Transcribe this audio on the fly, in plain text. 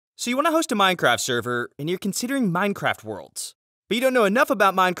So you want to host a Minecraft server, and you're considering Minecraft worlds, but you don't know enough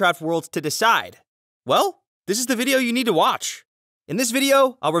about Minecraft worlds to decide. Well, this is the video you need to watch. In this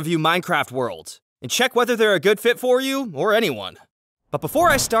video, I'll review Minecraft worlds, and check whether they're a good fit for you or anyone. But before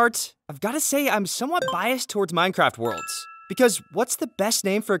I start, I've got to say I'm somewhat biased towards Minecraft worlds, because what's the best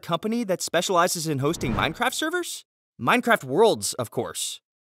name for a company that specializes in hosting Minecraft servers? Minecraft worlds, of course.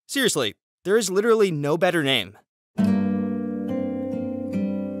 Seriously, there is literally no better name.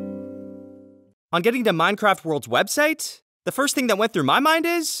 On getting to Minecraft World's website, the first thing that went through my mind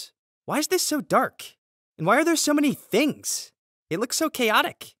is, why is this so dark? And why are there so many things? It looks so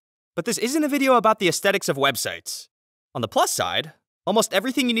chaotic. But this isn't a video about the aesthetics of websites. On the plus side, almost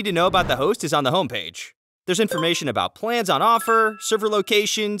everything you need to know about the host is on the homepage. There's information about plans on offer, server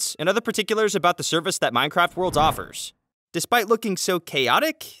locations, and other particulars about the service that Minecraft Worlds offers. Despite looking so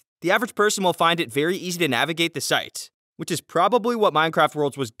chaotic, the average person will find it very easy to navigate the site, which is probably what Minecraft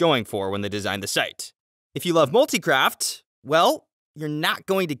Worlds was going for when they designed the site. If you love multicraft, well, you're not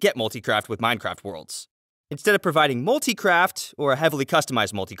going to get multicraft with Minecraft Worlds. Instead of providing multicraft, or a heavily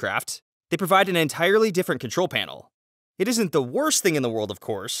customized multicraft, they provide an entirely different control panel. It isn't the worst thing in the world, of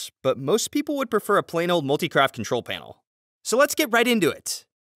course, but most people would prefer a plain old multicraft control panel. So let's get right into it.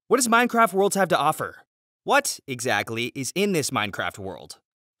 What does Minecraft Worlds have to offer? What, exactly, is in this Minecraft world?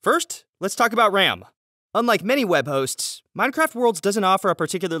 First, let's talk about RAM. Unlike many web hosts, Minecraft Worlds doesn't offer a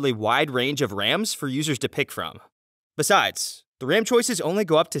particularly wide range of RAMs for users to pick from. Besides, the RAM choices only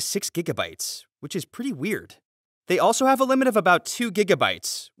go up to 6 GB, which is pretty weird. They also have a limit of about 2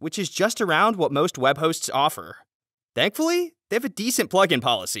 GB, which is just around what most web hosts offer. Thankfully, they have a decent plugin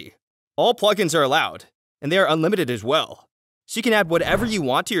policy. All plugins are allowed, and they are unlimited as well. So you can add whatever you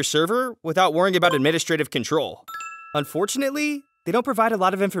want to your server without worrying about administrative control. Unfortunately, they don't provide a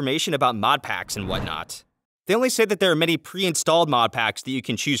lot of information about mod packs and whatnot. They only say that there are many pre-installed mod packs that you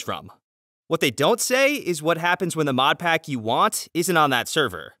can choose from. What they don't say is what happens when the mod pack you want isn't on that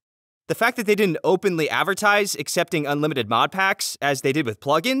server. The fact that they didn't openly advertise accepting unlimited mod packs, as they did with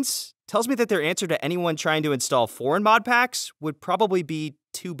plugins, tells me that their answer to anyone trying to install foreign mod packs would probably be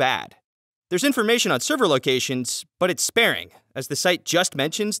too bad. There's information on server locations, but it's sparing, as the site just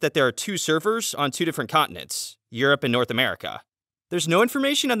mentions that there are 2 servers on 2 different continents, Europe and North America. There's no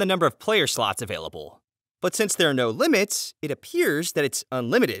information on the number of player slots available. But since there are no limits, it appears that it's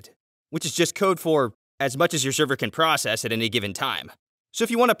unlimited, which is just code for as much as your server can process at any given time. So if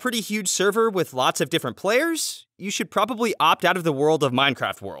you want a pretty huge server with lots of different players, you should probably opt out of the world of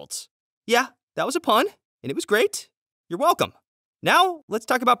Minecraft Worlds. Yeah, that was a pun, and it was great. You're welcome. Now, let's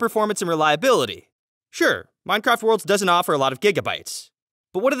talk about performance and reliability. Sure, Minecraft Worlds doesn't offer a lot of gigabytes.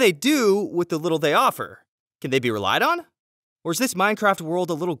 But what do they do with the little they offer? Can they be relied on? Or is this Minecraft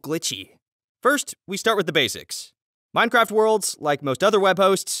world a little glitchy? First, we start with the basics. Minecraft Worlds, like most other web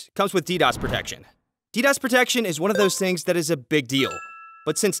hosts, comes with DDoS protection. DDoS protection is one of those things that is a big deal.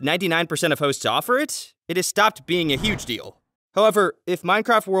 But since 99% of hosts offer it, it has stopped being a huge deal. However, if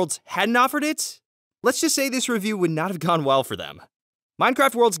Minecraft Worlds hadn't offered it, let's just say this review would not have gone well for them.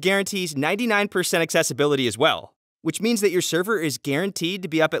 Minecraft Worlds guarantees 99% accessibility as well, which means that your server is guaranteed to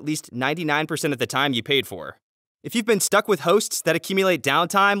be up at least 99% of the time you paid for. If you've been stuck with hosts that accumulate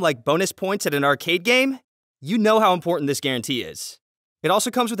downtime like bonus points at an arcade game, you know how important this guarantee is. It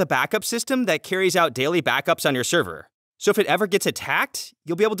also comes with a backup system that carries out daily backups on your server. So if it ever gets attacked,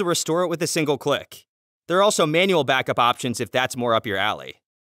 you'll be able to restore it with a single click. There are also manual backup options if that's more up your alley.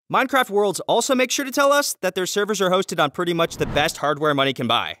 Minecraft Worlds also makes sure to tell us that their servers are hosted on pretty much the best hardware money can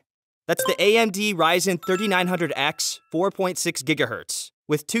buy. That's the AMD Ryzen 3900X 4.6 GHz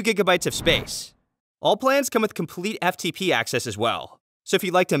with 2 GB of space. All plans come with complete FTP access as well. So if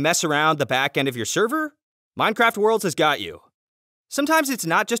you'd like to mess around the back end of your server, Minecraft Worlds has got you. Sometimes it's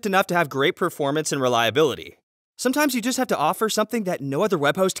not just enough to have great performance and reliability. Sometimes you just have to offer something that no other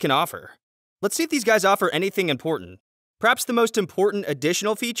web host can offer. Let's see if these guys offer anything important. Perhaps the most important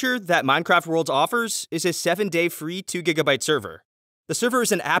additional feature that Minecraft Worlds offers is a 7-day free 2 GB server. The server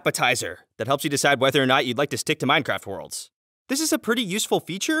is an appetizer that helps you decide whether or not you'd like to stick to Minecraft Worlds. This is a pretty useful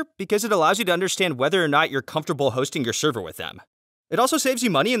feature because it allows you to understand whether or not you're comfortable hosting your server with them. It also saves you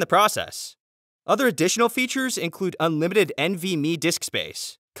money in the process. Other additional features include unlimited NVMe disk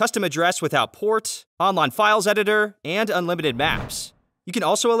space, custom address without port, online files editor, and unlimited maps. You can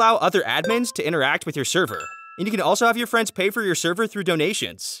also allow other admins to interact with your server, and you can also have your friends pay for your server through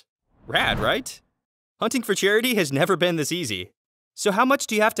donations. Rad, right? Hunting for charity has never been this easy. So how much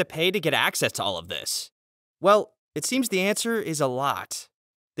do you have to pay to get access to all of this? Well, it seems the answer is a lot.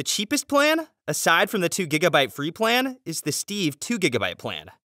 The cheapest plan, aside from the 2 GB free plan, is the Steve 2 GB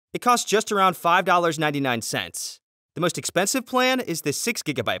plan. It costs just around $5.99. The most expensive plan is the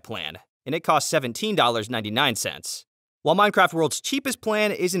 6GB plan, and it costs $17.99. While Minecraft World's cheapest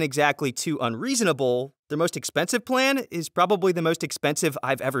plan isn't exactly too unreasonable, their most expensive plan is probably the most expensive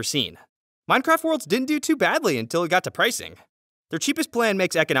I've ever seen. Minecraft Worlds didn't do too badly until it got to pricing. Their cheapest plan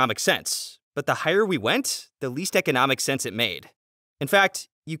makes economic sense, but the higher we went, the least economic sense it made. In fact,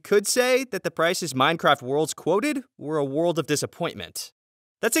 you could say that the prices Minecraft Worlds quoted were a world of disappointment.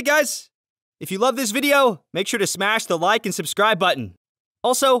 That's it, guys. If you love this video, make sure to smash the like and subscribe button.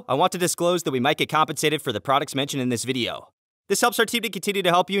 Also, I want to disclose that we might get compensated for the products mentioned in this video. This helps our team to continue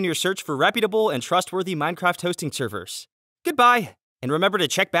to help you in your search for reputable and trustworthy Minecraft hosting servers. Goodbye, and remember to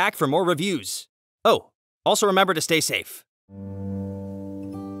check back for more reviews. Oh, also remember to stay safe.